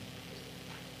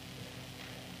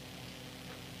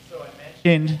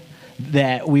mentioned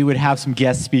that we would have some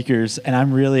guest speakers, and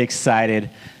I'm really excited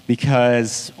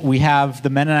because we have the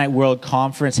Mennonite World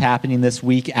Conference happening this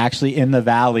week actually in the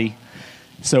Valley.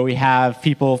 So we have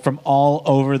people from all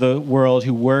over the world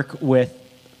who work with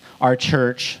our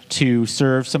church to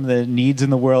serve some of the needs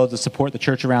in the world, to support the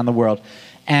church around the world.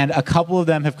 And a couple of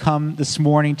them have come this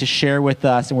morning to share with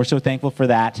us, and we're so thankful for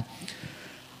that.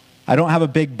 I don't have a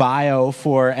big bio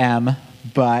for Em,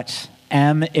 but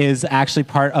Em is actually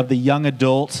part of the young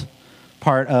adult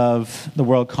part of the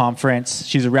World Conference.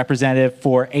 She's a representative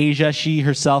for Asia. She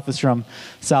herself is from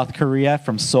South Korea,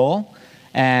 from Seoul.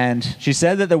 And she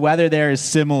said that the weather there is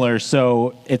similar,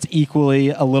 so it's equally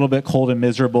a little bit cold and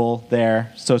miserable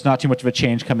there. So it's not too much of a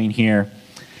change coming here.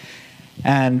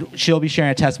 And she'll be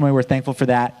sharing a testimony. We're thankful for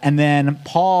that. And then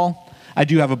Paul, I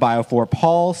do have a bio for.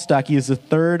 Paul Stucky is the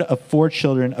third of 4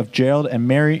 children of Gerald and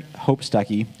Mary Hope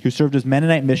Stucky, who served as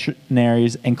Mennonite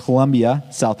missionaries in Colombia,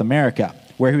 South America,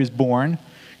 where he was born,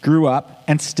 grew up,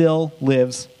 and still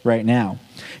lives right now.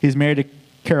 He's married to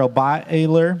Carol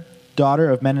Byler, daughter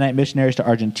of Mennonite missionaries to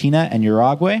Argentina and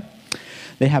Uruguay.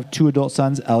 They have 2 adult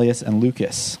sons, Elias and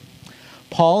Lucas.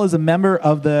 Paul is a member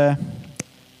of the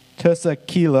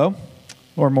Tusaquilo,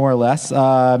 or more or less,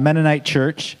 Mennonite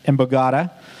church in Bogota,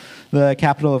 the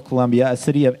capital of Colombia, a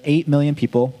city of 8 million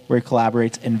people where he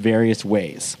collaborates in various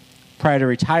ways. Prior to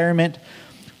retirement,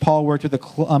 Paul worked with the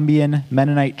Colombian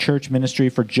Mennonite Church Ministry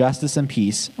for Justice and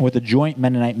Peace and with the Joint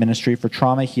Mennonite Ministry for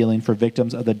Trauma Healing for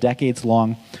victims of the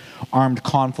decades-long armed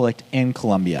conflict in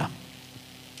Colombia.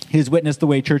 He has witnessed the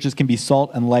way churches can be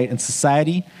salt and light in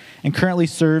society and currently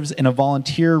serves in a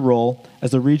volunteer role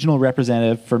as the regional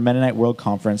representative for Mennonite World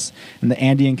Conference in the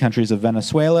Andean countries of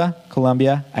Venezuela,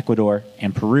 Colombia, Ecuador,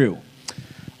 and Peru.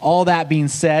 All that being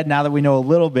said, now that we know a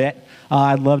little bit,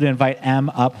 I'd love to invite Em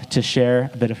up to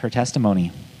share a bit of her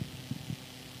testimony.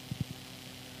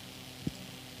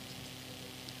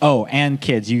 Oh, and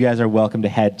kids, you guys are welcome to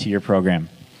head to your program.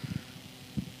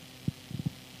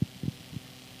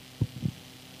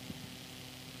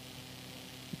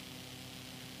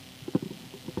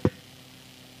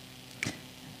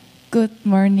 Good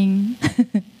morning.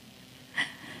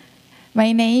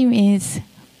 My name is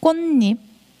꽃잎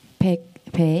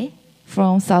Bae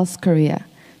from South Korea.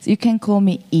 So you can call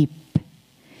me Ip.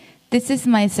 This is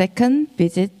my second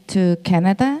visit to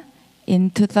Canada. In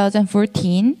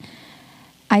 2014,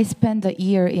 I spent a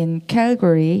year in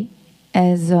Calgary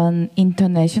as an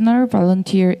international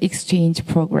volunteer exchange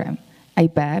program,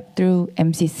 IBAP, through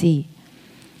MCC.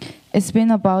 It's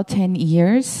been about 10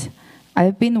 years.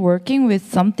 I've been working with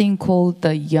something called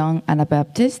the Young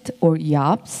Anabaptist, or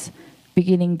YAPS,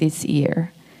 beginning this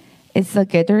year. It's a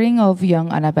gathering of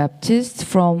young Anabaptists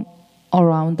from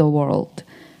around the world.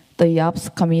 The YAPS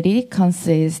committee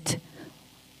consists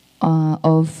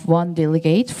of 1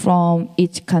 delegate from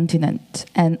each continent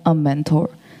and a mentor,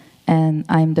 and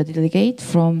I'm the delegate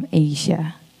from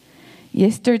Asia.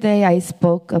 Yesterday, I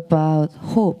spoke about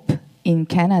hope in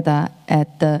Canada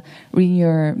at the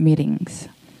renewal meetings.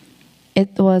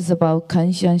 It was about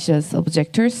conscientious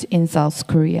objectors in South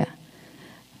Korea.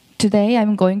 Today,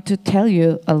 I'm going to tell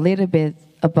you a little bit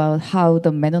about how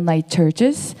the Mennonite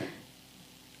churches,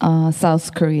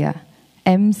 South Korea,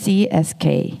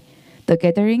 MCSK, the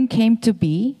gathering came to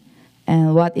be,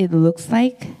 and what it looks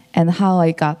like, and how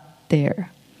I got there.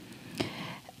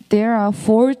 There are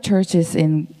 4 churches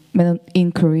in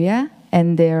Korea,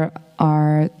 and there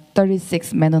are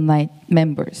 36 Mennonite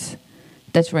members.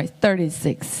 That's right,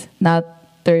 36, not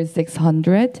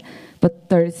 3,600, but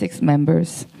 36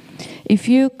 members. If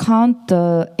you count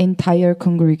the entire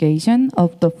congregation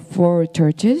of the 4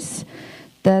 churches,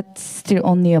 that's still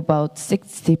only about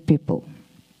 60 people.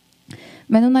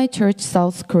 Mennonite Church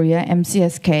South Korea,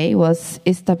 MCSK, was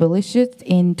established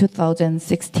in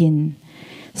 2016.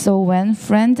 So when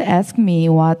friends ask me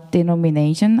what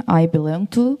denomination I belong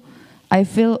to, I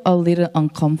feel a little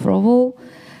uncomfortable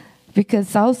because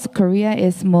South Korea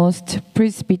is most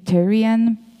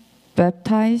Presbyterian,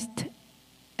 Baptist,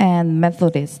 and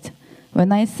Methodist.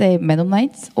 When I say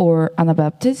Mennonites or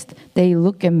Anabaptist, they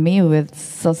look at me with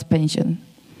suspicions.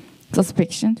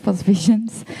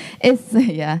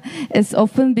 It's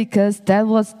often because that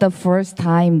was the first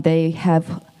time they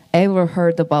have ever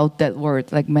heard about that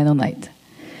word, like Mennonite.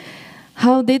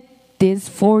 How did these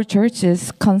 4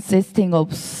 churches consisting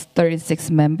of 36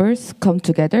 members come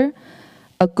together?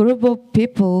 A group of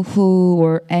people who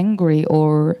were angry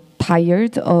or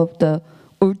tired of the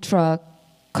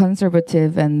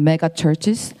ultra-conservative and mega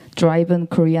churches driven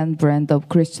Korean brand of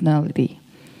Christianity,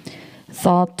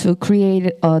 thought to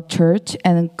create a church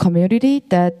and community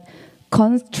that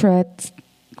contrasted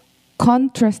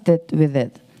with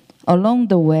it. Along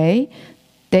the way,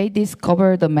 they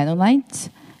discovered the Mennonites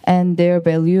and their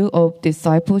value of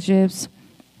discipleship,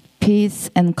 peace,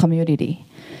 and community.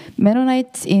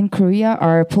 Mennonites in Korea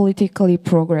are politically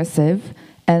progressive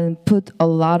and put a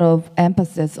lot of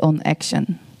emphasis on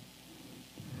action.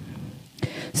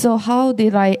 So how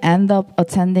did I end up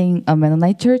attending a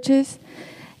Mennonite churches?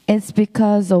 It's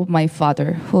because of my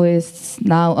father, who is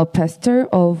now a pastor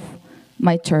of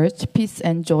my church, Peace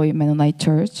and Joy Mennonite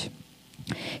Church.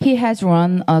 He has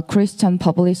run a Christian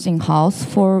publishing house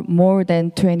for more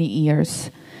than 20 years.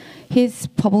 His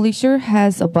publisher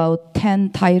has about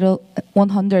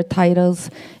 100 titles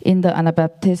in the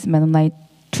Anabaptist Mennonite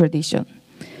tradition.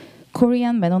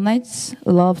 Korean Mennonites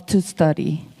love to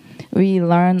study. We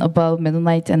learn about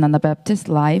Mennonite and Anabaptist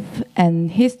life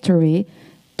and history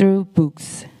through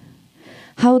books,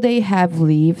 how they have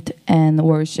lived and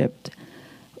worshipped.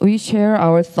 We share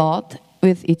our thought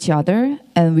with each other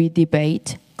and we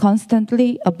debate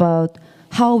constantly about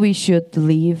how we should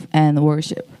live and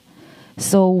worship.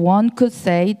 So one could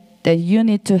say that you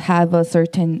need to have a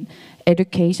certain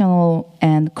educational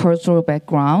and cultural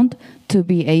background to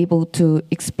be able to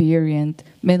experience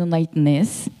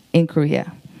Mennoniteness in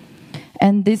Korea.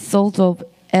 And this sort of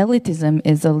elitism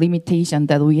is a limitation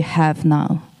that we have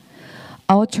now.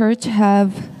 Our church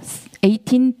have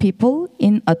 18 people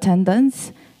in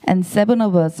attendance and 7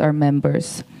 of us are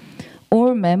members.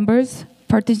 All members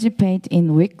participate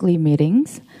in weekly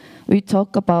meetings. We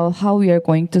talk about how we are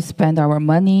going to spend our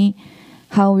money,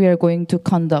 how we are going to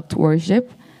conduct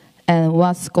worship, and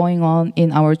what's going on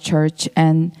in our church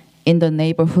and in the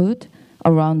neighborhood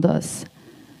around us.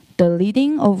 The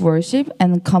leading of worship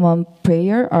and common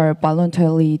prayer are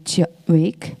voluntarily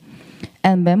week,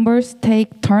 and members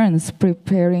take turns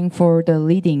preparing for the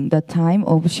leading, the time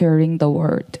of sharing the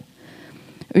word.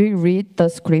 We read the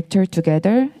scripture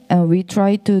together, and we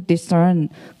try to discern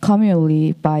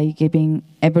communally by giving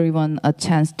everyone a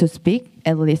chance to speak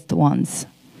at least once.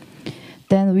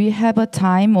 Then we have a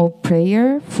time of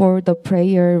prayer for the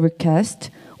prayer request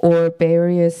or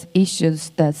various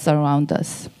issues that surround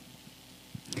us.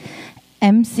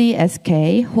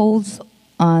 MCSK holds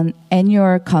an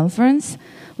annual conference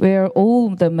where all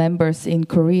the members in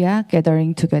Korea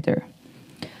gathering together.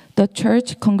 The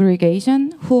church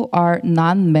congregation who are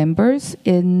non-members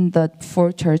in the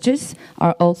 4 churches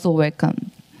are also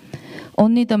welcome.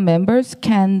 Only the members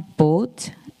can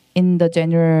vote in the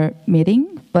general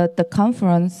meeting, but the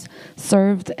conference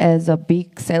served as a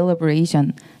big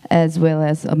celebration as well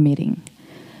as a meeting.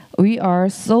 We are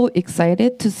so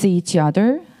excited to see each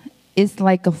other. It's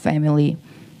like a family.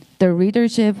 The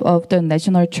leadership of the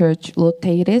national church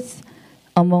rotates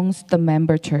amongst the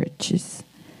member churches.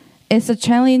 It's a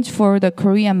challenge for the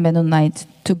Korean Mennonites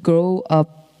to grow a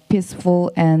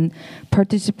peaceful and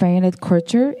participated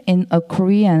culture in a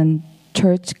Korean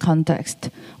church context,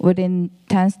 which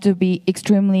tends to be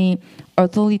extremely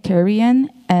authoritarian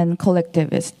and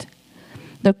collectivist.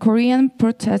 The Korean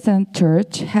Protestant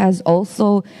Church has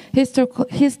also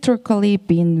historically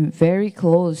been very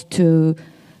close to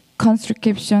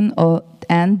conscription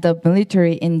and the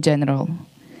military in general.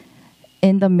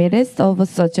 In the midst of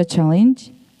such a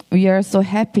challenge, we are so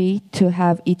happy to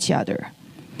have each other.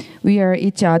 We are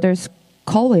each other's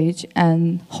courage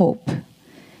and hope.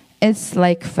 It's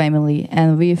like family,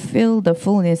 and we feel the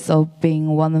fullness of being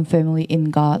one family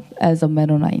in God as a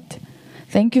Mennonite.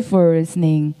 Thank you for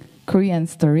listening Korean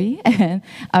story, and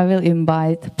I will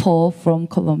invite Paul from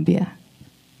Colombia.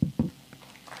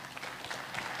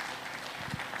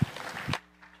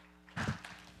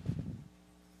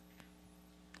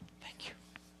 Thank you.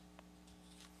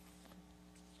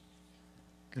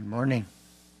 Good morning.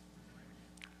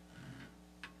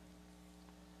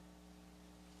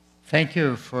 Thank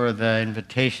you for the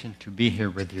invitation to be here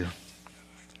with you.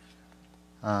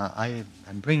 I'm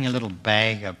bringing a little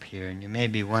bag up here, and you may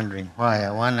be wondering why.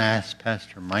 I want to ask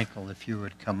Pastor Michael if you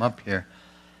would come up here.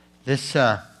 This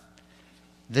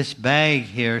bag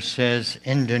here says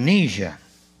Indonesia.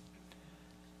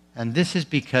 And this is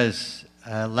because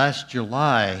last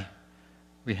July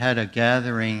we had a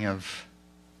gathering of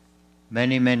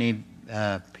many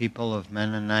people of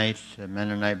Mennonites,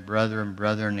 Mennonite brother and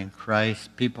brethren in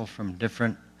Christ, people from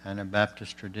different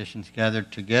Anabaptist traditions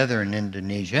gathered together in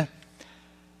Indonesia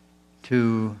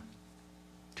to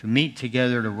meet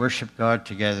together, to worship God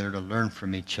together, to learn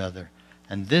from each other.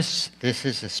 And this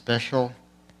is a special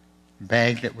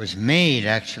bag that was made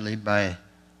actually by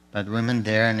the women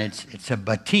there, and it's a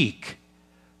batik,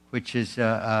 which is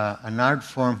an art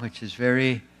form which is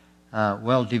very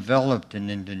well developed in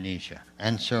Indonesia.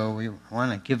 And so we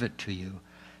want to give it to you.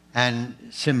 And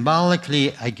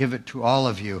symbolically, I give it to all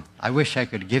of you. I wish I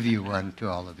could give you one to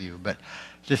all of you, but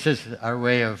this is our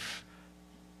way of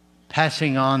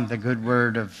passing on the good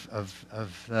word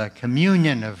of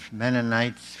communion of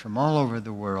Mennonites from all over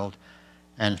the world.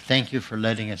 And thank you for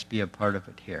letting us be a part of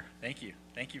it here. Thank you.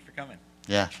 Thank you for coming.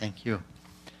 Yeah, thank you.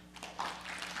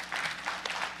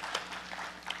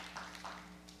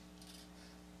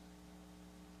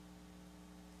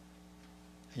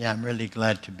 Yeah, I'm really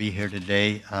glad to be here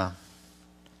today. And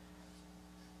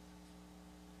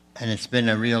it's been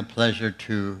a real pleasure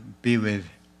to be with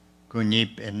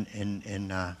Gunyip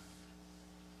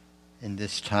in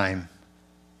this time.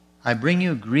 I bring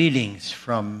you greetings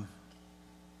from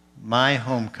my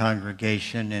home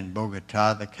congregation in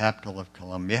Bogota, the capital of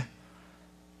Colombia.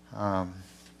 And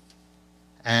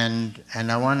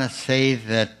I want to say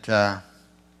that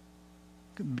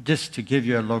just to give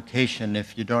you a location,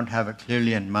 if you don't have it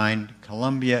clearly in mind,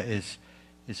 Colombia is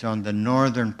on the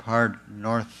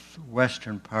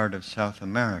northwestern part of South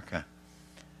America.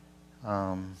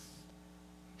 So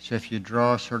if you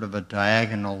draw sort of a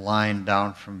diagonal line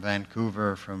down from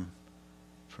Vancouver, from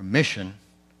Mission,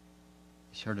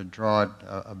 you sort of draw it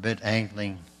a bit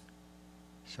angling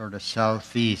sort of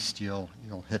southeast, you'll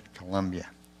hit Colombia.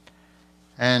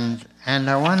 And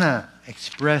I want to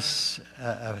express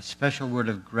a special word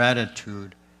of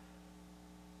gratitude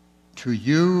to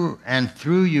you and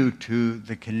through you to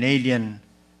the Canadian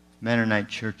Mennonite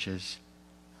churches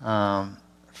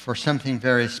for something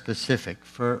very specific.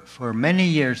 For many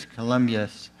years, Colombia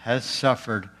has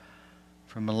suffered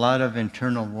from a lot of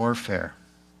internal warfare.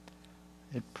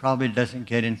 It probably doesn't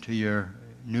get into your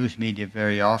news media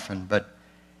very often, but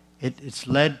it's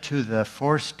led to the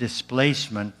forced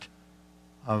displacement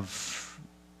of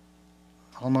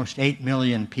almost 8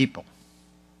 million people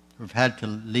who've had to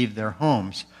leave their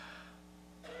homes.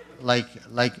 Like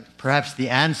perhaps the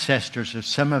ancestors of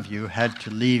some of you had to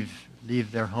leave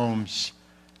their homes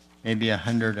maybe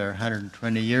 100 or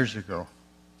 120 years ago.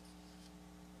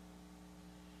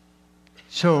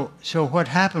 So what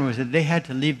happened was that they had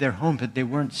to leave their homes, but they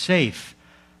weren't safe.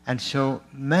 And so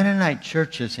Mennonite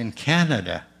churches in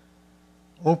Canada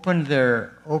opened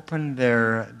their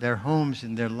homes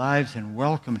and their lives and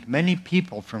welcomed many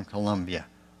people from Colombia.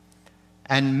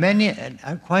 And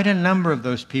quite a number of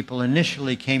those people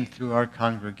initially came through our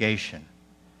congregation.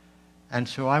 And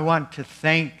so I want to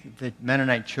thank the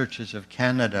Mennonite churches of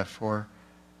Canada for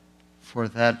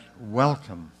that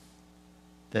welcome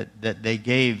that they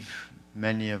gave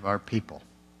many of our people.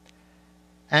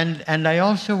 And I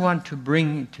also want to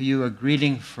bring to you a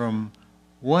greeting from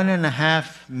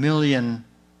 1.5 million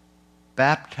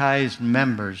baptized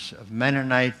members of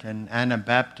Mennonite and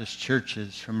Anabaptist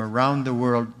churches from around the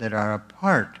world that are a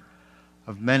part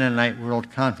of Mennonite World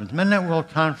Conference. Mennonite World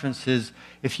Conference is,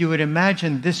 if you would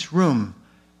imagine this room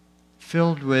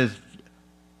filled with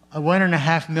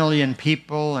 1.5 million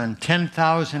people and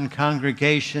 10,000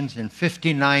 congregations in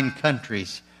 59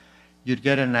 countries, you'd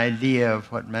get an idea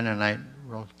of what Mennonite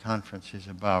World Conference is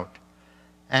about.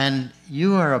 And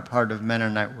you are a part of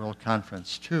Mennonite World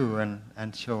Conference too,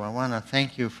 and so I want to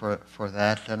thank you for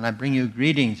that. And I bring you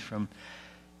greetings from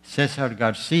Cesar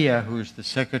Garcia, who is the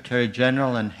Secretary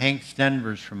General, and Henk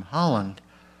Stenvers from Holland,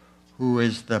 who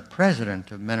is the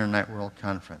President of Mennonite World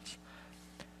Conference.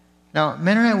 Now,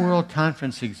 Mennonite World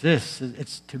Conference exists.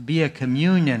 It's to be a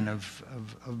communion of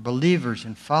believers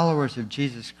and followers of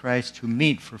Jesus Christ who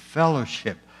meet for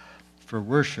fellowship, for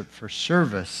worship, for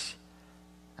service,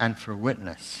 and for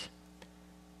witness.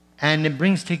 And it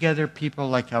brings together people,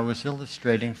 like I was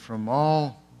illustrating, from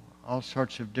all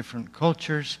sorts of different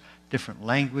cultures, different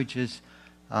languages,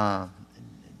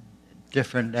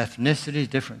 different ethnicities,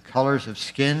 different colors of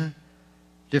skin,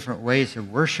 different ways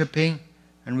of worshiping,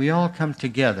 and we all come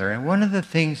together. And one of the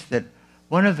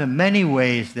many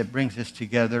ways that brings us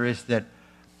together is that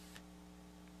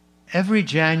every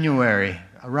January,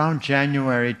 around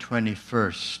January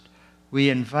 21st, we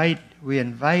invite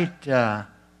the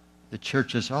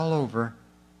churches all over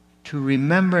to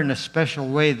remember in a special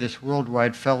way this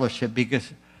worldwide fellowship,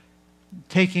 because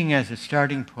taking as a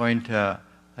starting point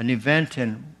an event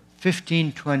in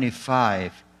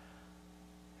 1525,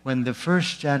 when the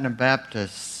first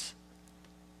Anabaptists,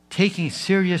 taking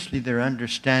seriously their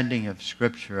understanding of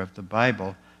Scripture, of the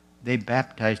Bible, they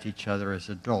baptized each other as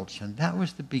adults. And that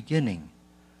was the beginning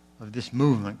of this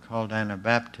movement called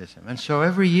Anabaptism. And so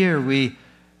every year we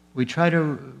try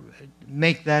to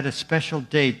make that a special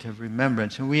date of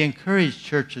remembrance. And we encourage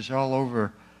churches all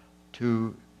over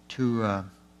to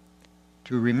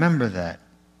remember that.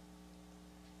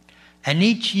 And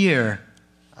each year,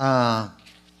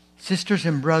 sisters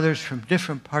and brothers from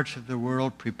different parts of the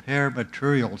world prepare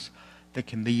materials that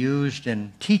can be used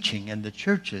in teaching in the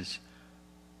churches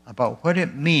about what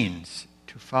it means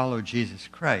to follow Jesus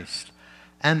Christ.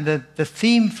 And the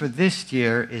theme for this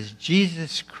year is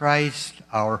Jesus Christ,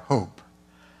 our hope.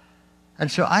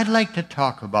 And so I'd like to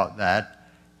talk about that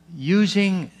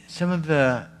using some of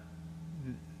the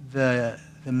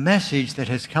message that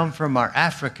has come from our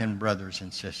African brothers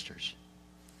and sisters.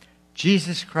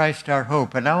 Jesus Christ, our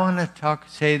hope. And I want to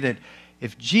say that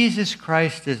if Jesus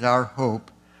Christ is our hope,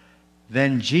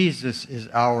 then Jesus is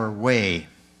our way.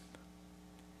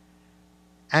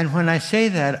 And when I say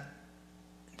that,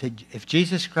 if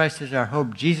Jesus Christ is our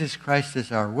hope, Jesus Christ is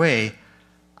our way,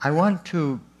 I want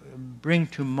to bring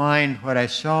to mind what I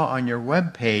saw on your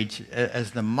webpage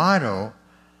as the motto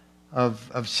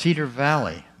of Cedar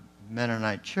Valley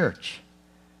Mennonite Church,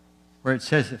 where it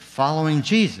says following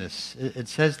Jesus. It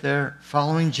says there,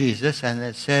 following Jesus, and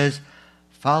it says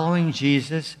following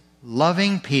Jesus,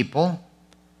 loving people,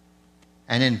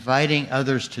 and inviting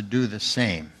others to do the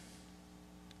same.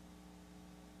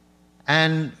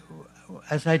 And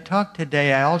as I talk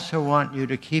today, I also want you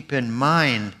to keep in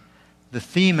mind the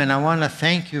theme, and I want to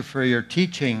thank you for your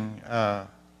teaching,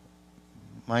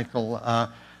 Michael.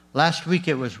 Last week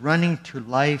it was running to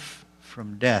life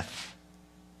from death.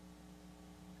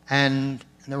 And,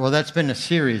 well, that's been a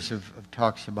series of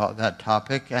talks about that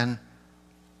topic. And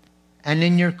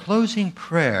in your closing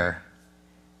prayer,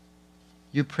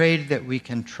 you prayed that we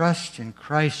can trust in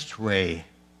Christ's way,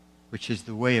 which is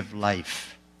the way of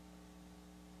life.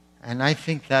 And I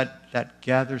think that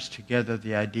gathers together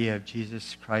the idea of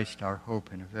Jesus Christ, our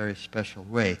hope, in a very special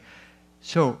way.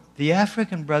 So the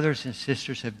African brothers and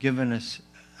sisters have given us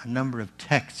a number of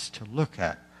texts to look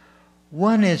at.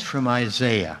 One is from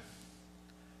Isaiah.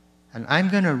 And I'm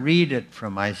going to read it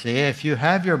from Isaiah. If you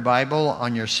have your Bible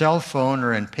on your cell phone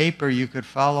or in paper, you could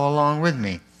follow along with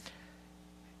me.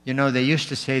 You know, they used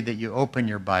to say that you open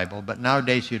your Bible, but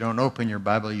nowadays you don't open your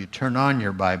Bible, you turn on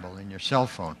your Bible in your cell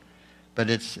phone. But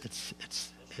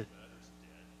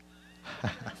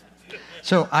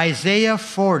So Isaiah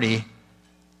 40,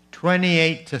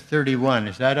 28 to 31.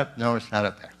 Is that up? No, it's not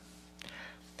up there.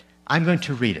 I'm going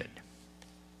to read it.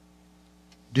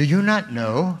 Do you not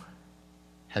know?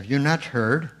 Have you not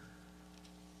heard?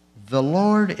 The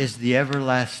Lord is the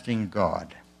everlasting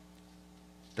God,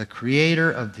 the creator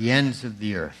of the ends of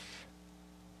the earth.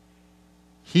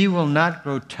 He will not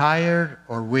grow tired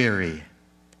or weary,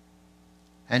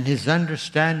 and his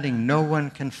understanding no one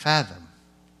can fathom.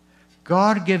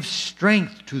 God gives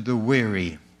strength to the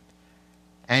weary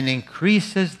and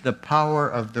increases the power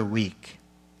of the weak.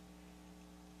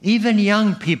 Even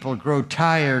young people grow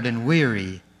tired and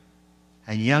weary,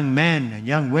 and young men and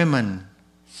young women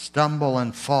stumble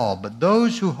and fall. But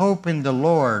those who hope in the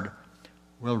Lord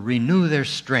will renew their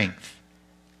strength.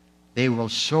 They will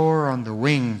soar on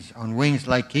wings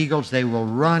like eagles. They will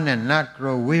run and not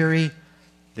grow weary.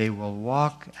 They will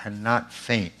walk and not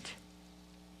faint.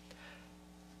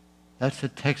 That's a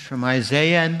text from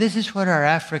Isaiah, and this is what our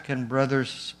African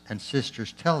brothers and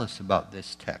sisters tell us about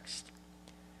this text.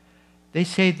 They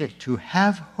say that to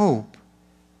have hope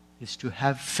is to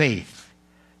have faith,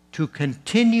 to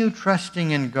continue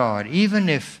trusting in God, even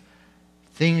if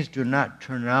things do not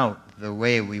turn out the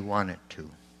way we want it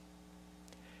to.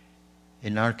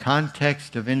 In our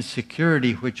context of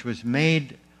insecurity, which was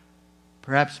made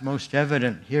perhaps most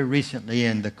evident here recently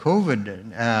in the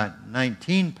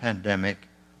COVID-19 pandemic,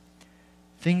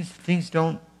 things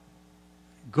don't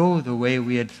go the way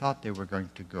we had thought they were going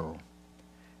to go.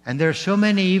 And there are so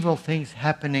many evil things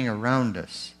happening around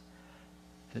us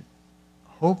that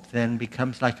hope then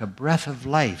becomes like a breath of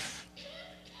life.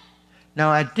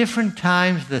 Now, at different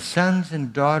times, the sons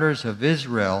and daughters of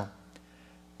Israel,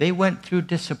 they went through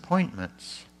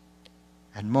disappointments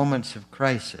and moments of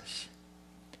crisis.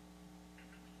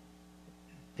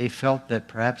 They felt that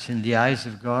perhaps in the eyes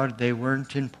of God they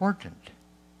weren't important.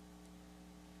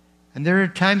 And there are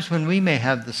times when we may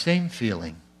have the same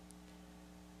feeling,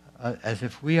 as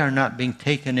if we are not being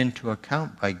taken into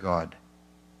account by God,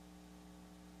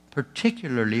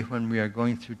 particularly when we are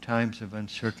going through times of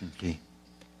uncertainty.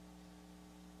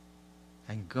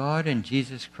 And God and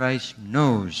Jesus Christ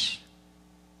knows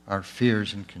our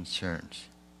fears and concerns.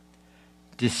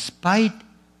 Despite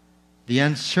the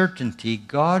uncertainty,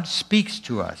 God speaks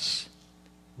to us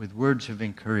with words of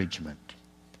encouragement.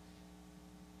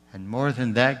 And more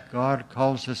than that, God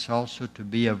calls us also to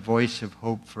be a voice of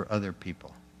hope for other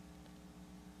people.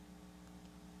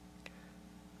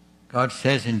 God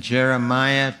says in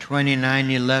Jeremiah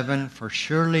 29:11, "For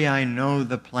surely I know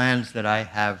the plans that I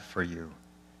have for you.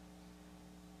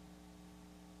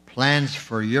 plans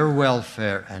for your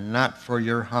welfare and not for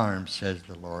your harm, says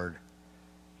the Lord,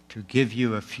 to give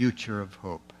you a future of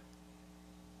hope.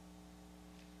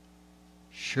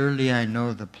 Surely I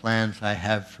know the plans I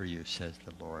have for you, says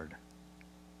the Lord.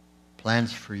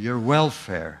 Plans for your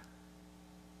welfare,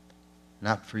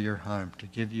 not for your harm, to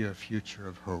give you a future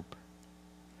of hope.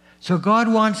 So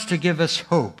God wants to give us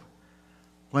hope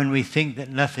when we think that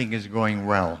nothing is going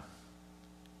well.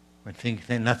 When we think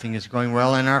that nothing is going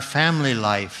well in our family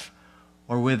life,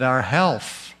 or with our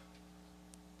health,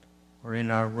 or in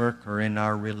our work, or in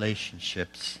our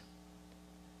relationships.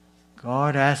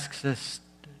 God asks us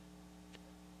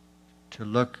to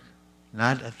look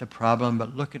not at the problem,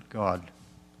 but look at God,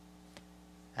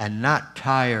 and not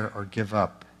tire or give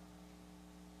up.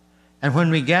 And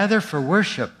when we gather for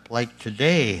worship, like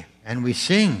today, and we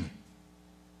sing,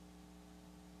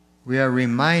 we are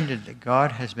reminded that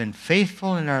God has been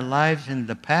faithful in our lives in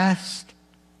the past,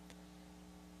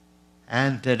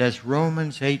 and that, as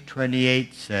Romans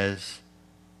 8:28 says,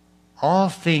 all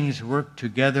things work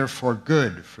together for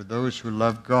good for those who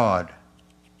love God,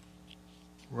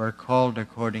 who are called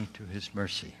according to his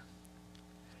mercy.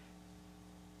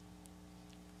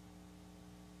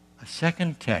 A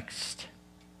second text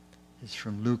is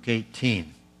from Luke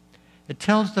 18. It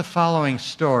tells the following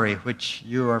story, which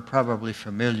you are probably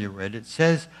familiar with. It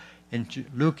says in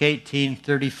Luke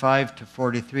 18:35 to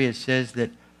 43, it says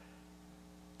that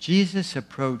Jesus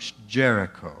approached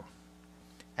Jericho.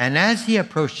 And as he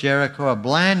approached Jericho, a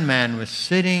blind man was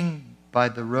sitting by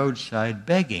the roadside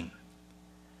begging.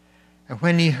 And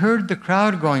when he heard the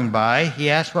crowd going by, he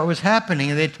asked what was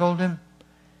happening, and they told him,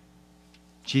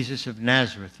 Jesus of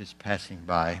Nazareth is passing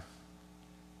by.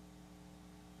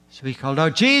 So he called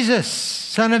out, Jesus,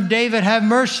 Son of David, have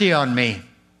mercy on me.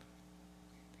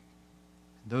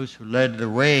 Those who led the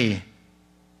way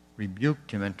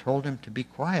rebuked him and told him to be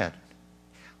quiet.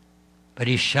 But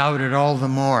he shouted all the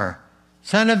more,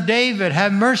 Son of David,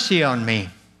 have mercy on me.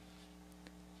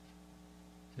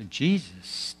 So Jesus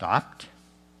stopped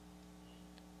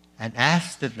and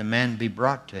asked that the man be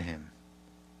brought to him.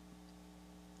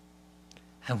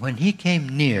 And when he came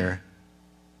near,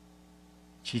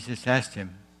 Jesus asked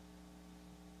him,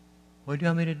 what do you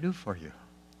want me to do for you?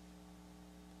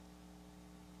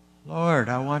 Lord,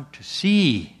 I want to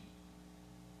see,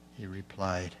 he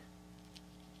replied.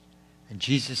 And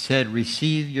Jesus said,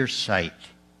 receive your sight.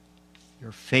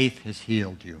 Your faith has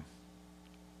healed you.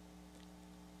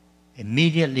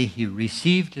 Immediately he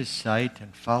received his sight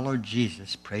and followed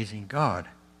Jesus, praising God.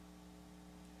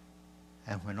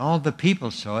 And when all the people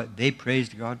saw it, they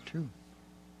praised God too.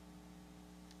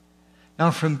 Now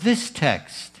from this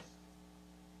text,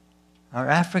 our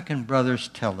African brothers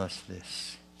tell us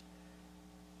this.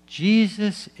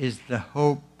 Jesus is the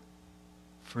hope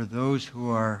for those who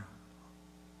are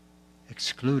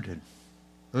excluded,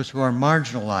 those who are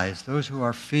marginalized, those who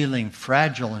are feeling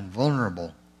fragile and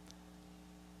vulnerable.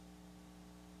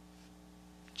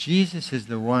 Jesus is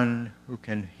the one who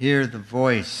can hear the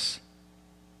voice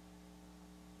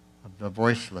of the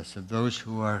voiceless, of those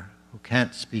who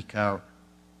can't speak out.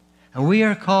 And we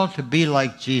are called to be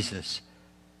like Jesus,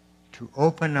 to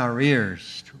open our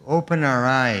ears, to open our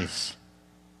eyes,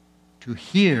 to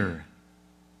hear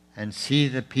and see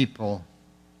the people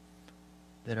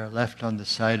that are left on the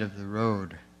side of the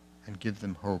road and give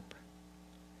them hope.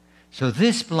 So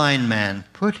this blind man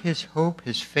put his hope,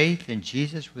 his faith in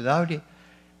Jesus without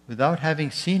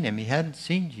having seen him. He hadn't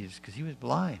seen Jesus because he was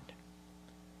blind.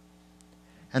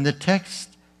 And the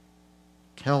text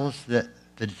tells that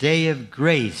the day of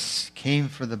grace came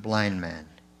for the blind man.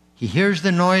 He hears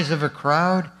the noise of a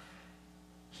crowd.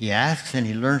 He asks and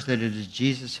he learns that it is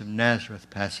Jesus of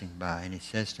Nazareth passing by. And he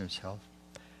says to himself,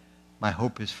 my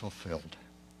hope is fulfilled.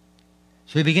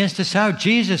 So he begins to shout,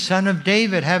 Jesus, Son of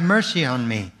David, have mercy on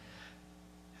me.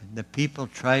 And the people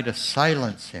try to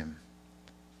silence him.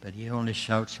 But he only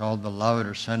shouts all the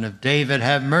louder, Son of David,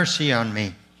 have mercy on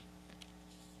me.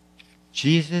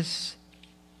 Jesus,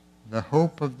 the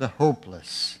hope of the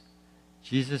hopeless.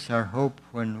 Jesus, our hope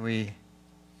when we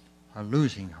are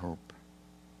losing hope.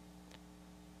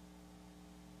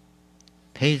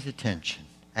 Pays attention.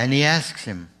 And he asks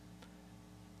him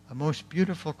a most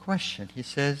beautiful question. He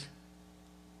says,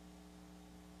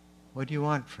 what do you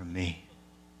want from me?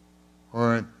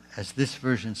 Or, as this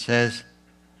version says,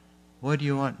 what do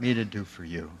you want me to do for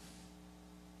you?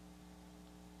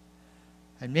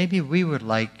 And maybe we would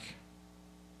like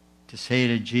to say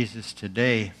to Jesus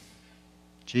today,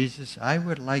 Jesus, I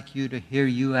would like you to hear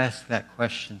you ask that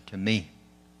question to me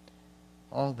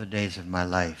all the days of my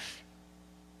life.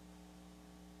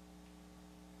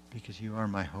 Because you are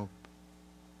my hope.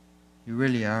 You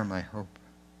really are my hope.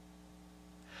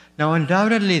 Now,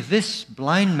 undoubtedly, this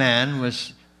blind man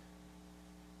was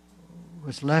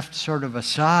left sort of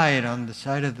aside on the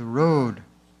side of the road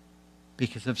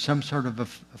because of some sort of a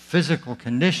physical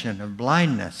condition of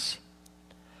blindness.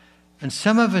 And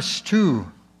some of us,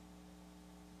 too,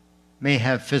 may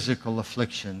have physical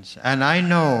afflictions. And I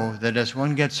know that as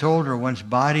one gets older, one's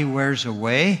body wears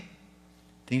away.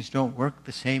 Things don't work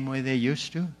the same way they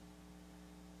used to.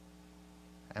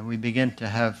 And we begin to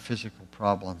have physical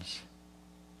problems.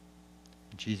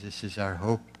 Jesus is our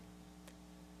hope.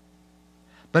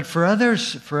 But for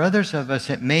others of us,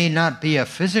 it may not be a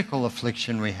physical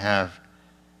affliction we have,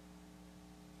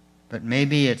 but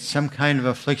maybe it's some kind of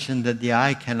affliction that the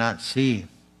eye cannot see.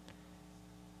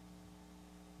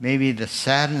 Maybe the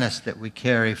sadness that we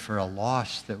carry for a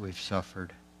loss that we've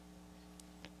suffered,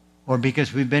 or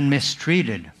because we've been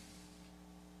mistreated,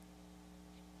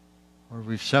 or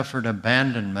we've suffered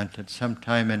abandonment at some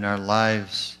time in our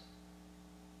lives,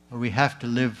 or we have to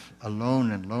live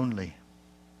alone and lonely.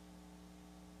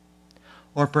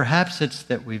 Or perhaps it's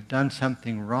that we've done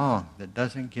something wrong that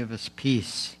doesn't give us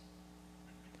peace.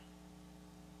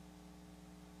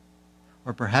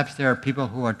 Or perhaps there are people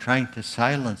who are trying to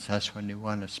silence us when we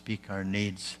want to speak our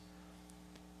needs.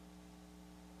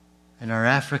 And our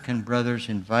African brothers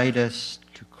invite us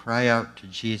to cry out to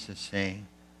Jesus saying,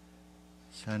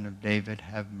 Son of David,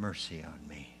 have mercy on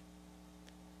me.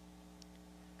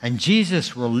 And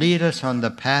Jesus will lead us on the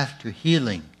path to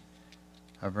healing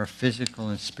of our physical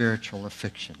and spiritual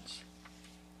afflictions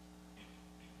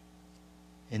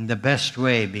in the best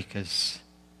way, because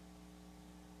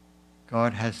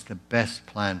God has the best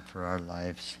plan for our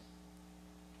lives.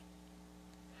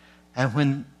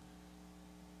 And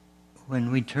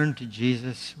when we turn to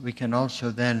Jesus, we can also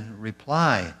then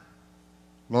reply,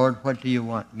 Lord, what do you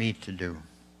want me to do?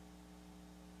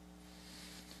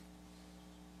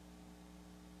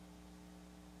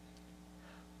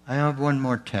 I have one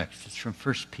more text. It's from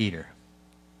 1 Peter.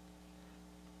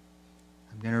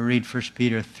 I'm going to read 1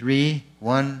 Peter 3,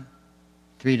 1,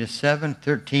 3 to 7,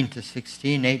 13 to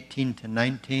 16, 18 to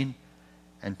 19,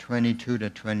 and 22 to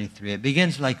 23. It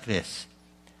begins like this.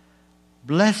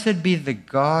 Blessed be the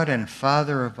God and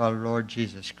Father of our Lord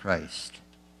Jesus Christ.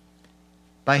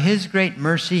 By his great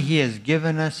mercy he has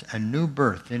given us a new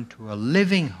birth into a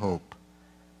living hope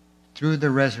through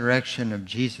the resurrection of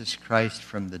Jesus Christ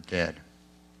from the dead.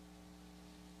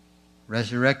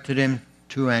 Resurrected him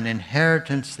to an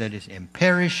inheritance that is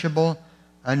imperishable,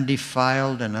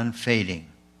 undefiled, and unfading,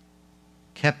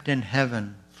 kept in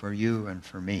heaven for you and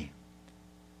for me.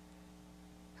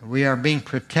 We are being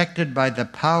protected by the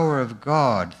power of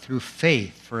God through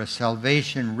faith for a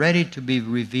salvation ready to be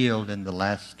revealed in the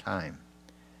last time.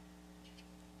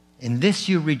 In this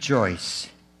you rejoice,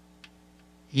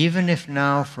 even if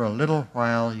now for a little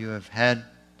while you have had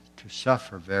to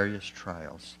suffer various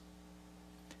trials,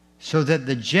 so that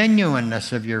the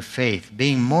genuineness of your faith,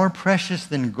 being more precious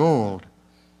than gold,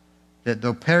 that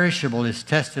though perishable is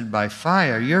tested by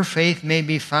fire, your faith may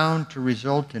be found to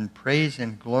result in praise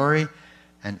and glory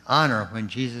and honor when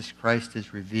Jesus Christ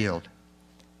is revealed.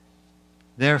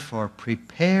 Therefore,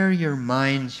 prepare your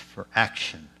minds for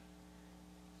action.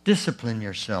 Discipline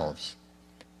yourselves.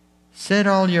 Set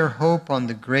all your hope on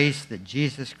the grace that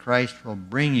Jesus Christ will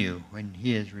bring you when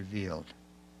he is revealed.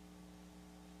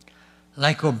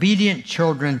 Like obedient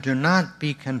children, do not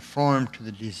be conformed to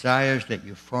the desires that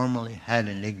you formerly had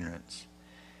in ignorance.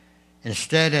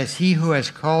 Instead, as he who has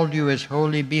called you is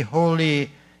holy, be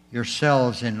holy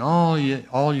yourselves in all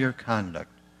your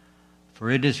conduct. For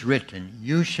it is written,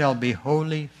 you shall be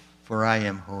holy, for I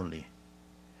am holy.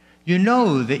 You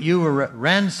know that you were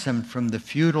ransomed from the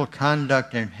futile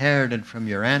conduct inherited from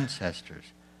your ancestors,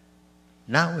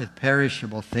 not with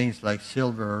perishable things like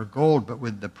silver or gold, but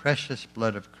with the precious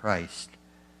blood of Christ,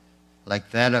 like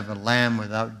that of a lamb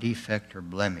without defect or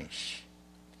blemish.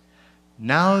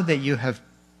 Now that you have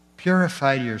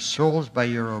purified your souls by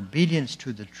your obedience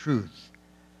to the truth,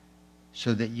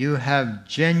 so that you have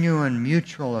genuine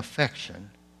mutual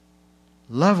affection,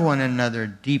 love one another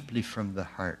deeply from the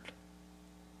heart.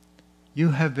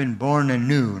 You have been born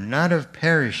anew, not of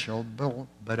perishable,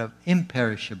 but of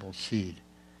imperishable seed,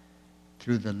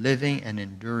 through the living and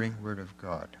enduring Word of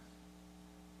God.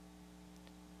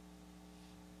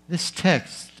 This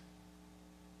text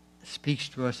speaks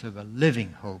to us of a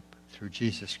living hope through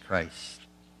Jesus Christ.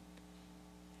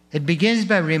 It begins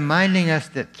by reminding us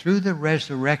that through the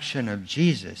resurrection of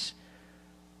Jesus,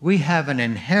 we have an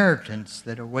inheritance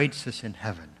that awaits us in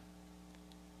heaven.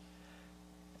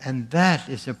 And that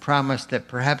is a promise that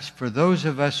perhaps for those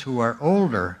of us who are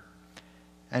older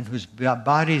and whose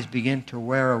bodies begin to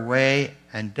wear away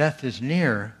and death is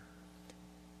near,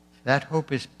 that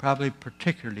hope is probably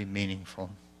particularly meaningful.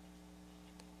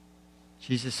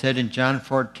 Jesus said in John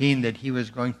 14 that he was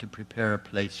going to prepare a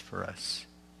place for us.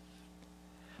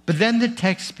 But then the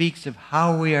text speaks of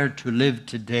how we are to live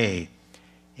today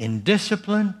in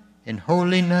discipline, in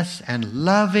holiness, and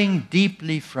loving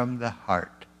deeply from the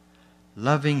heart.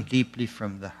 Loving deeply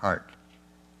from the heart.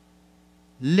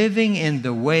 Living in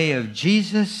the way of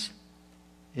Jesus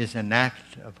is an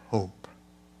act of hope.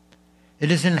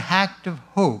 It is an act of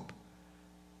hope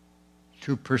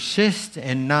to persist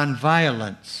in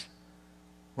nonviolence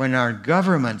when our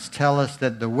governments tell us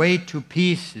that the way to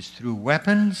peace is through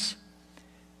weapons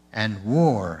and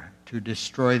war to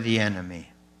destroy the enemy.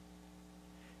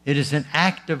 It is an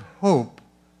act of hope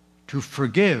to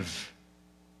forgive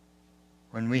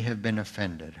when we have been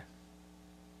offended.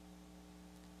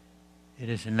 It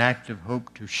is an act of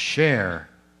hope to share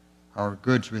our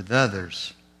goods with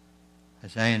others,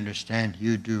 as I understand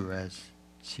you do as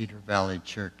Cedar Valley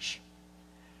Church.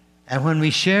 And when we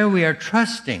share, we are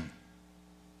trusting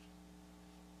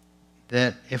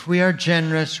that if we are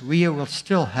generous, we will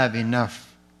still have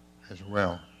enough as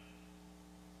well.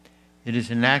 It is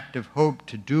an act of hope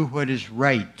to do what is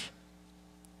right,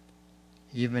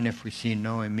 even if we see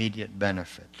no immediate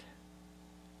benefit.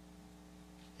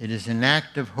 It is an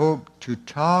act of hope to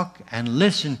talk and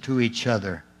listen to each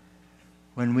other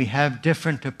when we have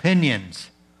different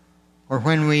opinions or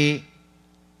when we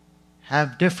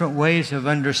have different ways of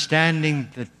understanding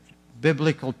the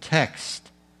biblical text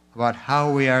about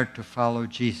how we are to follow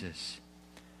Jesus,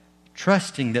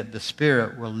 trusting that the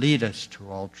Spirit will lead us to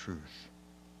all truth.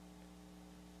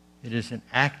 It is an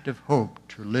act of hope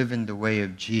to live in the way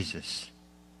of Jesus,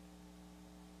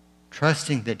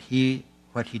 trusting that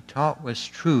what he taught was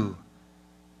true,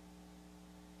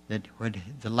 that what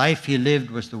the life he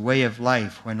lived was the way of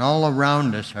life, when all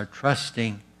around us are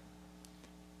trusting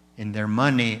in their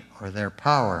money or their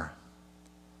power,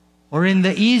 or in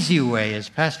the easy way, as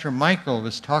Pastor Michael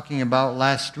was talking about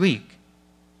last week.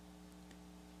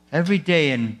 Every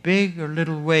day, in big or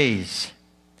little ways,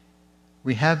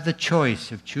 we have the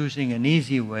choice of choosing an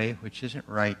easy way, which isn't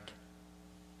right,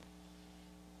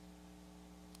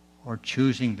 or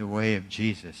choosing the way of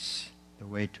Jesus, the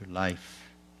way to life.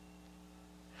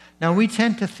 Now, we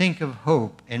tend to think of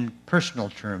hope in personal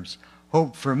terms.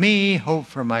 Hope for me, hope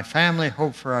for my family,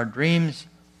 hope for our dreams.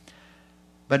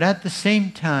 But at the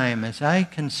same time, as I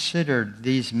considered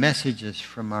these messages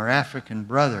from our African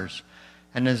brothers,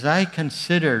 and as I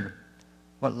considered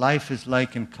what life is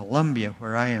like in Colombia,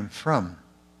 where I am from,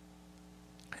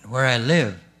 and where I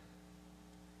live,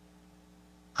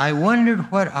 I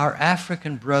wondered what our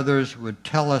African brothers would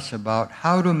tell us about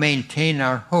how to maintain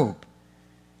our hope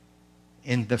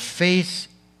in the face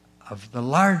of the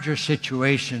larger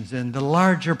situations and the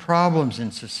larger problems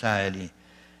in society,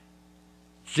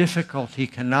 difficult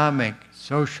economic,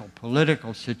 social,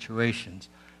 political situations,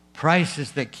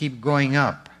 prices that keep going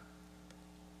up,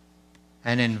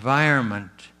 an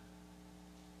environment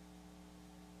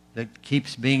that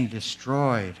keeps being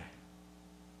destroyed.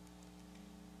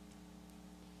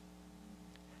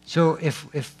 So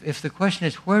if the question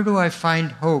is, where do I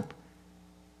find hope?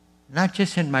 Not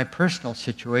just in my personal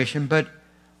situation, but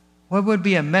what would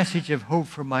be a message of hope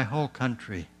for my whole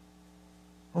country?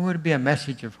 What would be a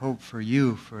message of hope for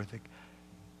you,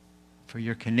 for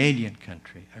your Canadian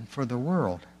country, and for the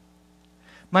world?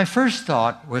 My first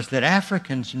thought was that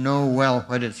Africans know well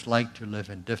what it's like to live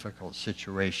in difficult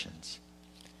situations.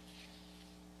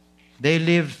 They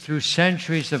lived through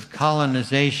centuries of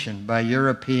colonization by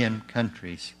European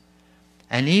countries.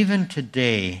 And even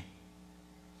today,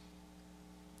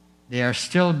 they are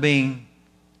still being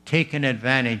taken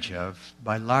advantage of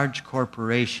by large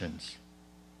corporations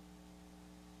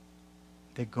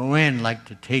that go in like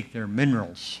to take their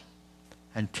minerals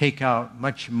and take out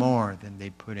much more than they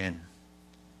put in.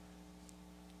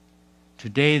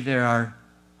 Today there are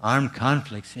armed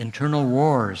conflicts, internal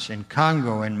wars in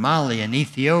Congo and Mali and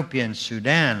Ethiopia and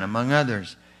Sudan, among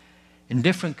others. In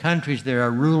different countries there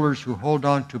are rulers who hold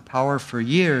on to power for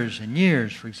years and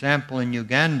years. For example, in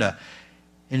Uganda,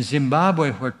 in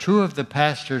Zimbabwe, where two of the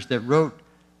pastors that wrote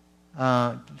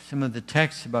some of the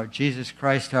texts about Jesus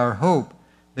Christ, our hope,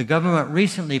 the government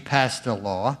recently passed a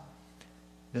law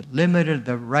that limited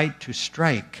the right to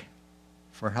strike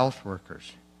for health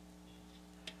workers.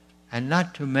 And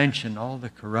not to mention all the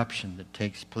corruption that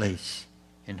takes place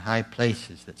in high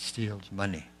places that steals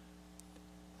money.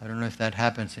 I don't know if that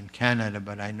happens in Canada,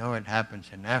 but I know it happens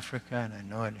in Africa, and I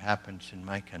know it happens in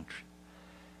my country.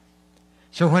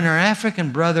 So when our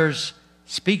African brothers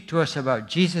speak to us about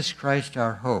Jesus Christ,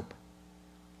 our hope,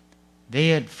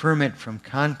 they affirm it from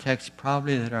contexts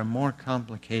probably that are more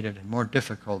complicated and more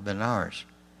difficult than ours.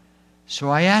 So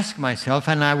I ask myself,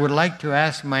 and I would like to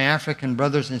ask my African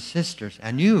brothers and sisters,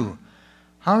 and you,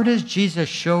 how does Jesus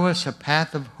show us a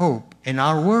path of hope in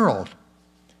our world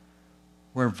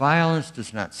where violence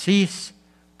does not cease,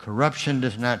 corruption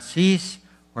does not cease,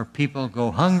 where people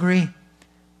go hungry,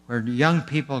 where young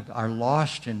people are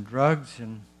lost in drugs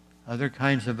and other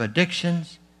kinds of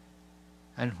addictions,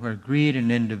 and where greed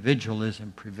and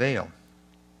individualism prevail?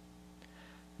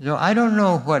 So I don't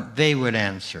know what they would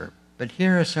answer, but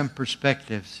here are some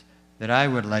perspectives that I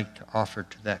would like to offer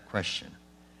to that question.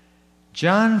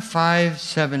 John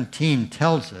 5:17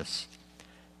 tells us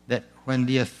that when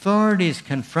the authorities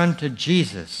confronted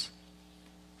Jesus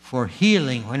for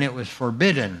healing when it was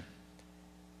forbidden,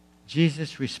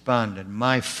 Jesus responded,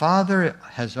 "My Father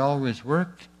has always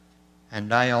worked,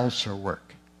 and I also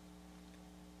work."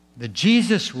 The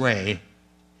Jesus way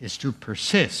is to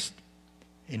persist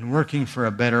in working for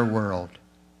a better world,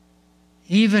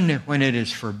 even when it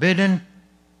is forbidden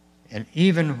and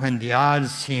even when the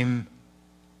odds seem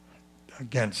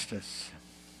against us.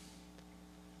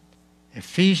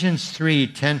 Ephesians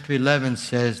 3:10-11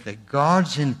 says that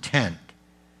God's intent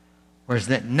was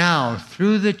that now,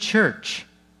 through the church,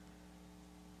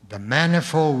 the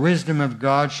manifold wisdom of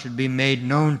God should be made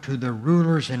known to the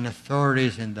rulers and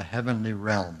authorities in the heavenly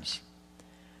realms,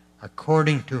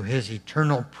 according to his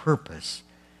eternal purpose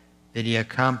that he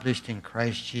accomplished in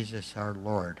Christ Jesus our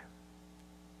Lord.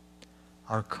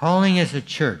 Our calling as a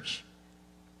church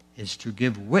is to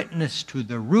give witness to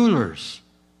the rulers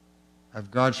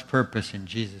of God's purpose in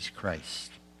Jesus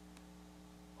Christ.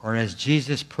 Or as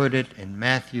Jesus put it in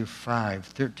Matthew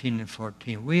 5:13 and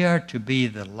 14, we are to be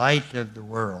the light of the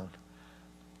world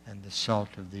and the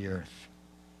salt of the earth.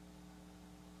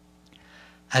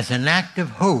 As an act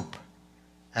of hope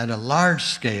at a large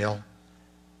scale,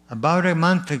 about a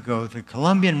month ago, the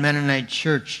Colombian Mennonite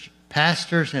Church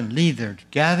pastors and leaders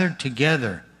gathered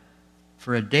together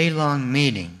for a day-long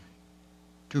meeting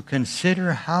to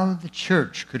consider how the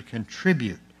church could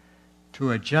contribute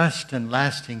to a just and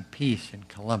lasting peace in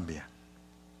Colombia.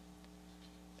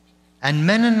 And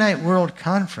Mennonite World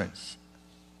Conference,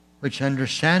 which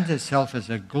understands itself as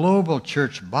a global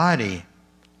church body,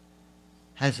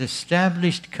 has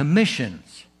established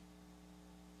commissions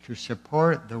to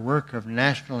support the work of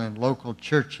national and local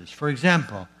churches. For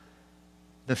example,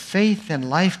 the Faith and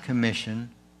Life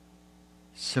Commission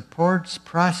supports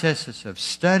processes of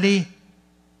study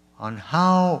on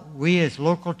how we as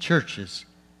local churches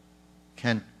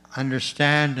can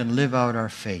understand and live out our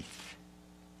faith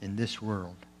in this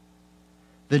world.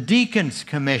 The Deacons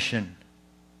Commission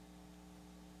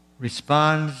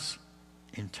responds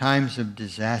in times of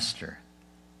disaster.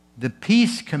 The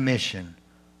Peace Commission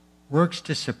works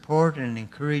to support and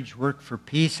encourage work for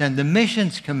peace, and the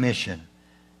Missions Commission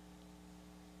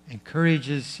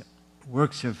encourages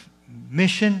works of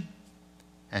mission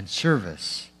and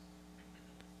service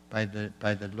by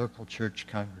the local church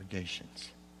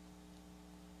congregations.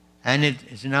 And it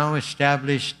is now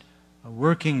established a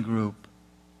working group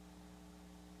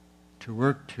to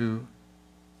work to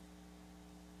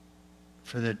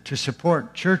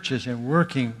support churches in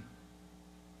working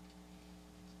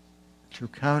to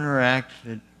counteract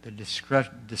the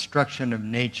destruction of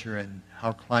nature and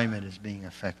how climate is being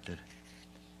affected.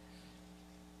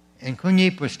 And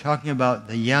Kunyip was talking about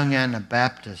the Young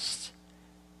Anabaptists.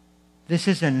 This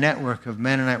is a network of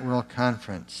Mennonite World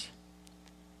Conference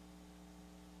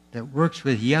that works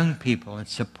with young people and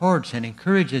supports and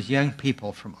encourages young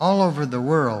people from all over the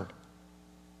world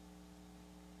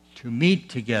to meet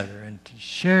together and to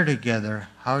share together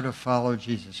how to follow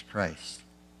Jesus Christ.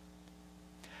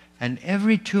 And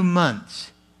every 2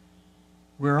 months,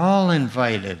 we're all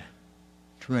invited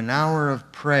to an hour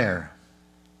of prayer.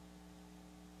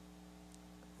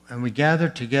 And we gather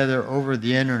together over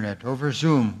the internet, over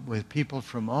Zoom, with people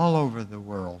from all over the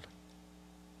world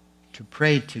to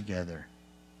pray together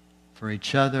for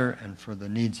each other and for the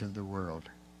needs of the world.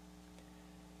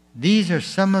 These are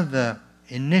some of the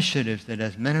initiatives that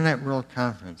as Mennonite World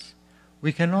Conference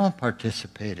we can all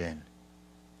participate in.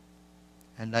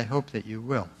 And I hope that you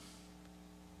will.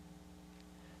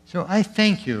 So I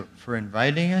thank you for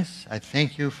inviting us. I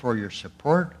thank you for your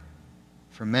support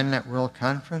for Mennonite World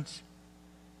Conference.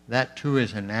 That too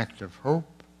is an act of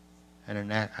hope and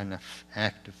an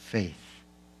act of faith.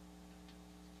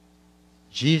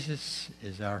 Jesus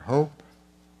is our hope,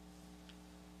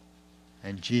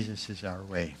 and Jesus is our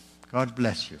way. God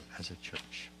bless you as a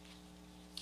church.